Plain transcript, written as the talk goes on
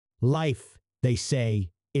Life, they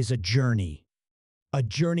say, is a journey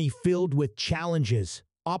filled with challenges,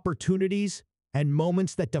 opportunities, and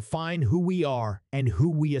moments that define who we are and who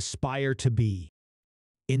we aspire to be.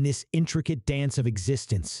 In this intricate dance of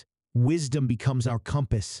existence, wisdom becomes our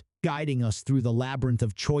compass, guiding us through the labyrinth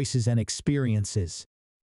of choices and experiences.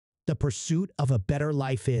 The pursuit of a better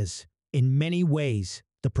life is, in many ways,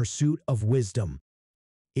 the pursuit of wisdom.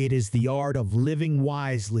 It is the art of living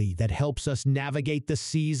wisely that helps us navigate the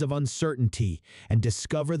seas of uncertainty and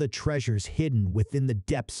discover the treasures hidden within the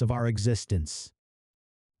depths of our existence.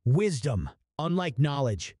 Wisdom, unlike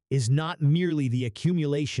knowledge, is not merely the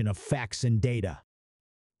accumulation of facts and data.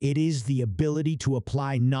 It is the ability to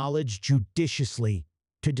apply knowledge judiciously,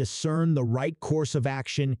 to discern the right course of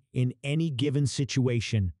action in any given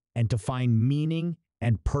situation, and to find meaning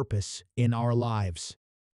and purpose in our lives.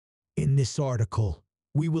 In this article,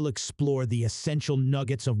 we will explore the essential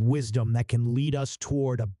nuggets of wisdom that can lead us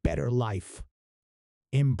toward a better life.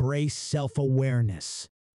 Embrace self-awareness.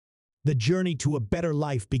 The journey to a better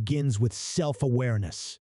life begins with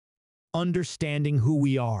self-awareness. Understanding who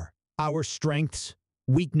we are, our strengths,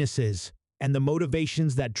 weaknesses, and the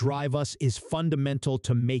motivations that drive us is fundamental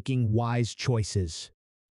to making wise choices.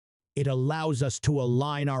 It allows us to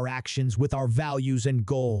align our actions with our values and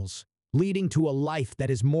goals, leading to a life that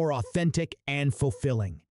is more authentic and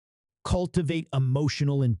fulfilling. Cultivate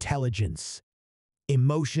emotional intelligence.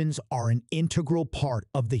 Emotions are an integral part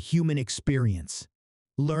of the human experience.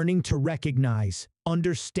 Learning to recognize,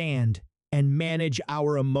 understand, and manage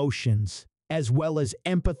our emotions, as well as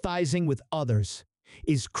empathizing with others,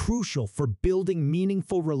 is crucial for building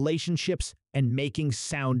meaningful relationships and making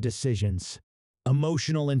sound decisions.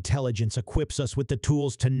 Emotional intelligence equips us with the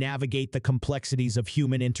tools to navigate the complexities of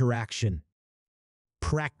human interaction.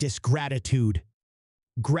 Practice gratitude.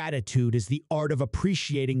 Gratitude is the art of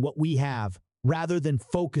appreciating what we have rather than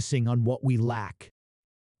focusing on what we lack.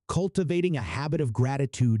 Cultivating a habit of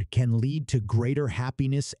gratitude can lead to greater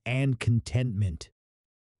happiness and contentment.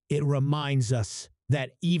 It reminds us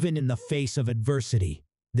that even in the face of adversity,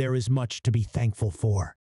 there is much to be thankful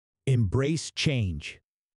for. Embrace change.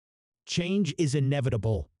 Change is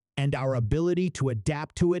inevitable, and our ability to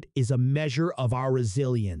adapt to it is a measure of our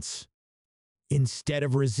resilience. Instead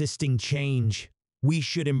of resisting change, we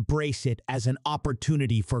should embrace it as an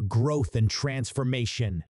opportunity for growth and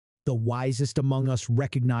transformation. The wisest among us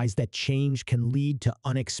recognize that change can lead to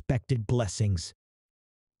unexpected blessings.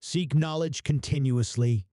 Seek knowledge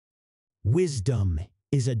continuously. Wisdom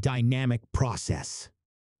is a dynamic process.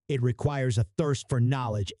 It requires a thirst for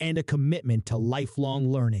knowledge and a commitment to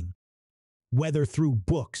lifelong learning. Whether through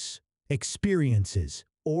books, experiences,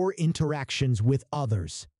 or interactions with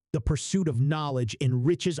others, the pursuit of knowledge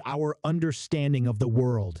enriches our understanding of the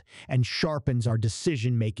world and sharpens our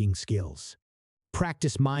decision-making skills.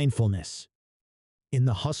 Practice mindfulness. In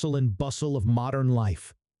the hustle and bustle of modern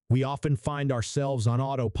life, we often find ourselves on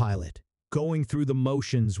autopilot, going through the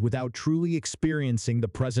motions without truly experiencing the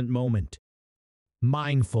present moment.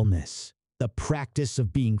 Mindfulness, the practice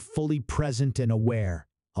of being fully present and aware,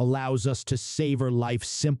 allows us to savor life's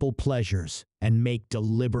simple pleasures and make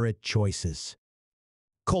deliberate choices.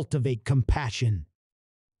 Cultivate compassion.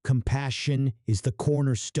 Compassion is the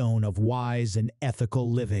cornerstone of wise and ethical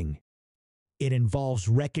living. It involves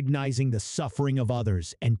recognizing the suffering of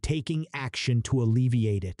others and taking action to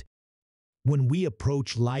alleviate it. When we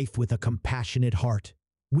approach life with a compassionate heart,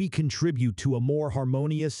 we contribute to a more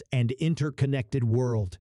harmonious and interconnected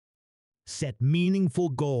world. Set meaningful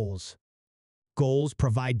goals. Goals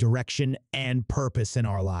provide direction and purpose in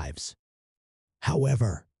our lives.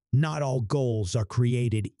 However, not all goals are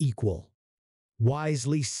created equal.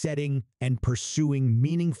 Wisely setting and pursuing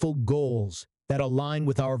meaningful goals that align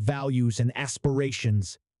with our values and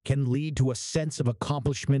aspirations can lead to a sense of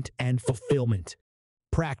accomplishment and fulfillment.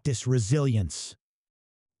 Practice resilience.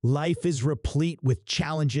 Life is replete with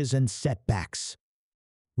challenges and setbacks.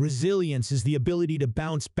 Resilience is the ability to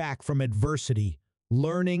bounce back from adversity,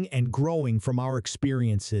 learning and growing from our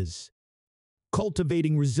experiences.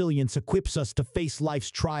 Cultivating resilience equips us to face life's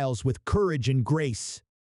trials with courage and grace.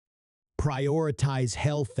 Prioritize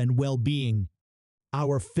health and well-being.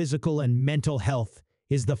 Our physical and mental health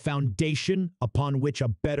is the foundation upon which a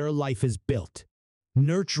better life is built.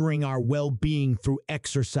 Nurturing our well-being through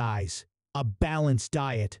exercise, a balanced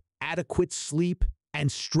diet, adequate sleep, and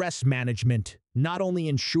stress management not only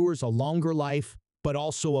ensures a longer life, but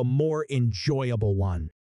also a more enjoyable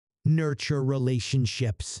one. Nurture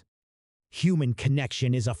relationships. Human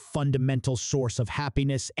connection is a fundamental source of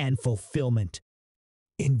happiness and fulfillment.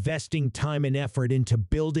 Investing time and effort into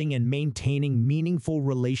building and maintaining meaningful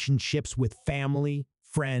relationships with family,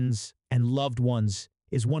 friends, and loved ones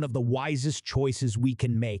is one of the wisest choices we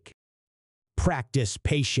can make. Practice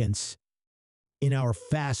patience. In our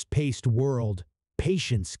fast-paced world,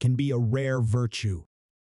 patience can be a rare virtue.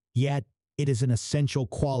 Yet, it is an essential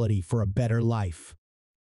quality for a better life.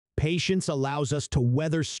 Patience allows us to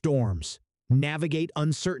weather storms, navigate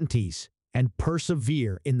uncertainties, and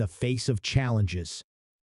persevere in the face of challenges.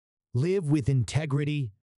 Live with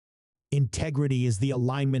integrity. Integrity is the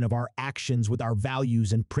alignment of our actions with our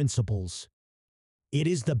values and principles. It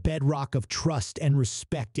is the bedrock of trust and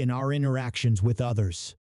respect in our interactions with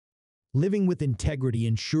others. Living with integrity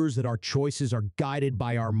ensures that our choices are guided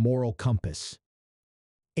by our moral compass.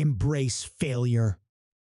 Embrace failure.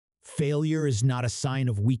 Failure is not a sign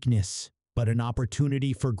of weakness, but an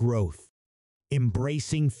opportunity for growth.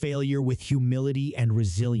 Embracing failure with humility and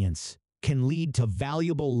resilience can lead to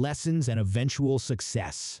valuable lessons and eventual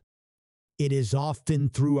success. It is often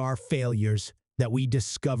through our failures that we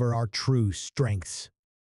discover our true strengths.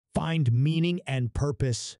 Find meaning and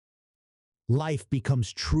purpose. Life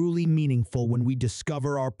becomes truly meaningful when we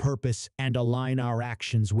discover our purpose and align our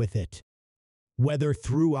actions with it. Whether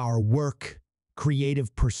through our work,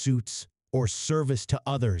 creative pursuits, or service to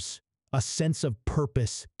others, a sense of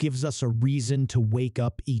purpose gives us a reason to wake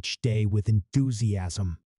up each day with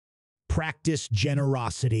enthusiasm. Practice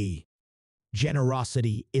generosity.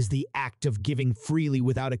 Generosity is the act of giving freely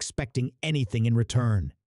without expecting anything in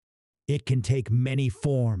return. It can take many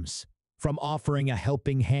forms, from offering a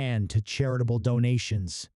helping hand to charitable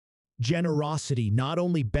donations. Generosity not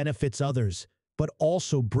only benefits others, but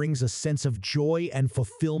also brings a sense of joy and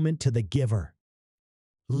fulfillment to the giver.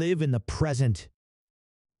 Live in the present.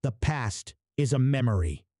 The past is a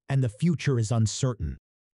memory, and the future is uncertain.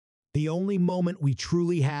 The only moment we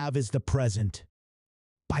truly have is the present.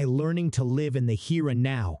 By learning to live in the here and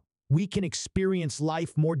now, we can experience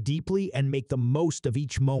life more deeply and make the most of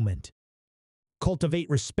each moment. Cultivate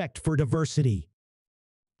respect for diversity.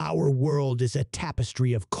 Our world is a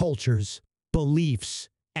tapestry of cultures, beliefs,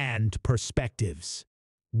 and perspectives.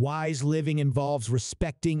 Wise living involves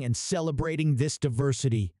respecting and celebrating this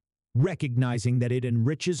diversity, recognizing that it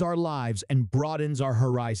enriches our lives and broadens our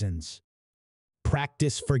horizons.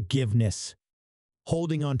 Practice forgiveness.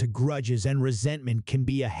 Holding on to grudges and resentment can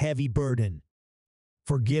be a heavy burden.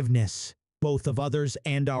 Forgiveness, both of others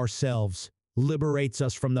and ourselves, liberates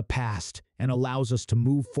us from the past and allows us to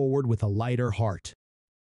move forward with a lighter heart.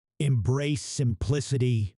 Embrace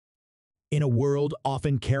simplicity. In a world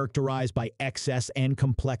often characterized by excess and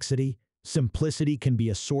complexity, simplicity can be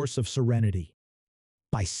a source of serenity.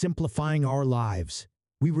 By simplifying our lives,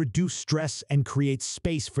 we reduce stress and create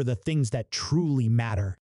space for the things that truly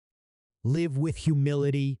matter. Live with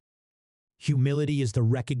humility. Humility is the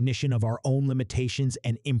recognition of our own limitations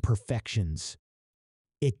and imperfections.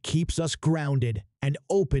 It keeps us grounded and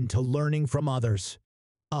open to learning from others.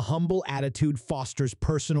 A humble attitude fosters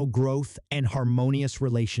personal growth and harmonious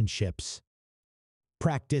relationships.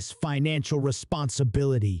 Practice financial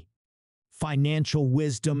responsibility. Financial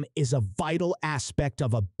wisdom is a vital aspect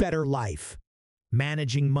of a better life.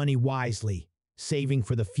 Managing money wisely, saving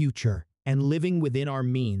for the future, and living within our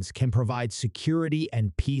means can provide security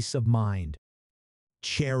and peace of mind.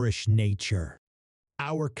 Cherish nature.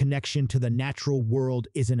 Our connection to the natural world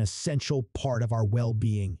is an essential part of our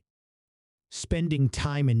well-being. Spending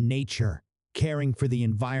time in nature, caring for the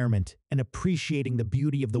environment, and appreciating the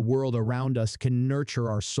beauty of the world around us can nurture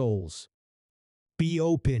our souls. Be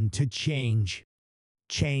open to change.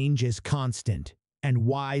 Change is constant, and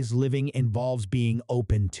wise living involves being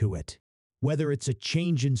open to it. Whether it's a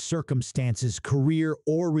change in circumstances, career,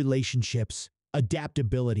 or relationships,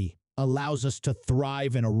 adaptability allows us to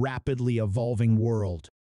thrive in a rapidly evolving world.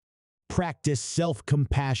 Practice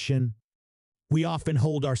self-compassion. We often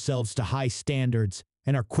hold ourselves to high standards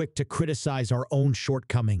and are quick to criticize our own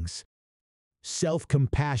shortcomings.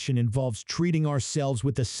 Self-compassion involves treating ourselves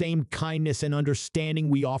with the same kindness and understanding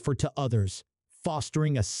we offer to others,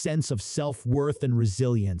 fostering a sense of self-worth and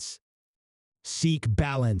resilience. Seek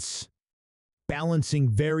balance. Balancing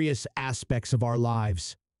various aspects of our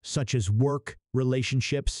lives, such as work,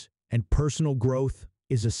 relationships, and personal growth,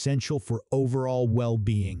 is essential for overall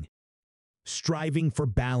well-being. Striving for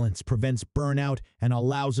balance prevents burnout and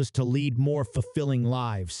allows us to lead more fulfilling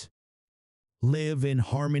lives. Live in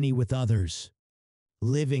harmony with others.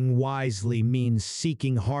 Living wisely means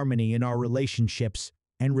seeking harmony in our relationships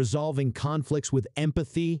and resolving conflicts with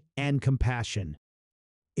empathy and compassion.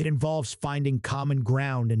 It involves finding common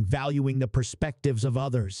ground and valuing the perspectives of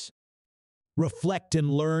others. Reflect and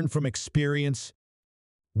learn from experience.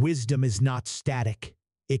 Wisdom is not static.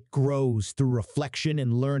 It grows through reflection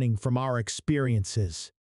and learning from our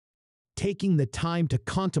experiences. Taking the time to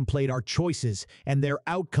contemplate our choices and their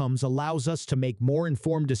outcomes allows us to make more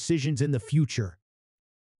informed decisions in the future.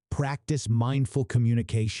 Practice mindful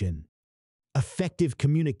communication. Effective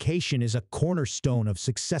communication is a cornerstone of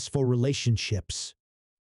successful relationships.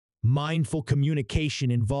 Mindful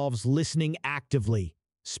communication involves listening actively,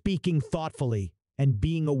 speaking thoughtfully, and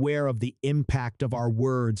being aware of the impact of our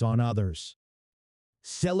words on others.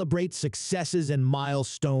 Celebrate successes and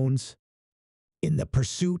milestones. In the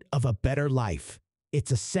pursuit of a better life,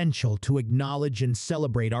 it's essential to acknowledge and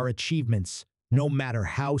celebrate our achievements, no matter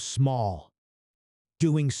how small.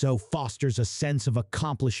 Doing so fosters a sense of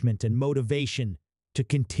accomplishment and motivation to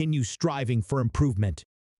continue striving for improvement.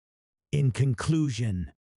 In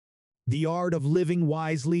conclusion, the art of living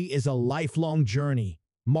wisely is a lifelong journey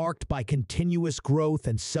marked by continuous growth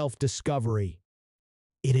and self-discovery.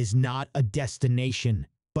 It is not a destination,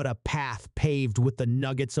 but a path paved with the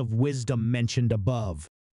nuggets of wisdom mentioned above.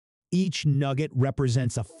 Each nugget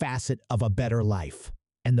represents a facet of a better life,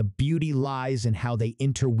 and the beauty lies in how they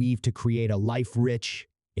interweave to create a life rich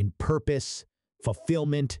in purpose,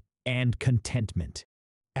 fulfillment, and contentment.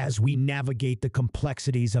 As we navigate the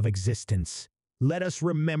complexities of existence, let us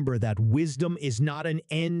remember that wisdom is not an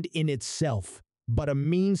end in itself, but a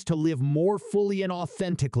means to live more fully and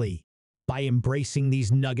authentically. By embracing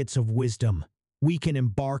these nuggets of wisdom, we can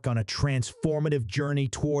embark on a transformative journey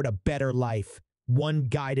toward a better life, one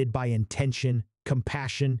guided by intention,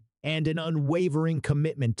 compassion, and an unwavering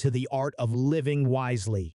commitment to the art of living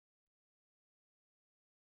wisely.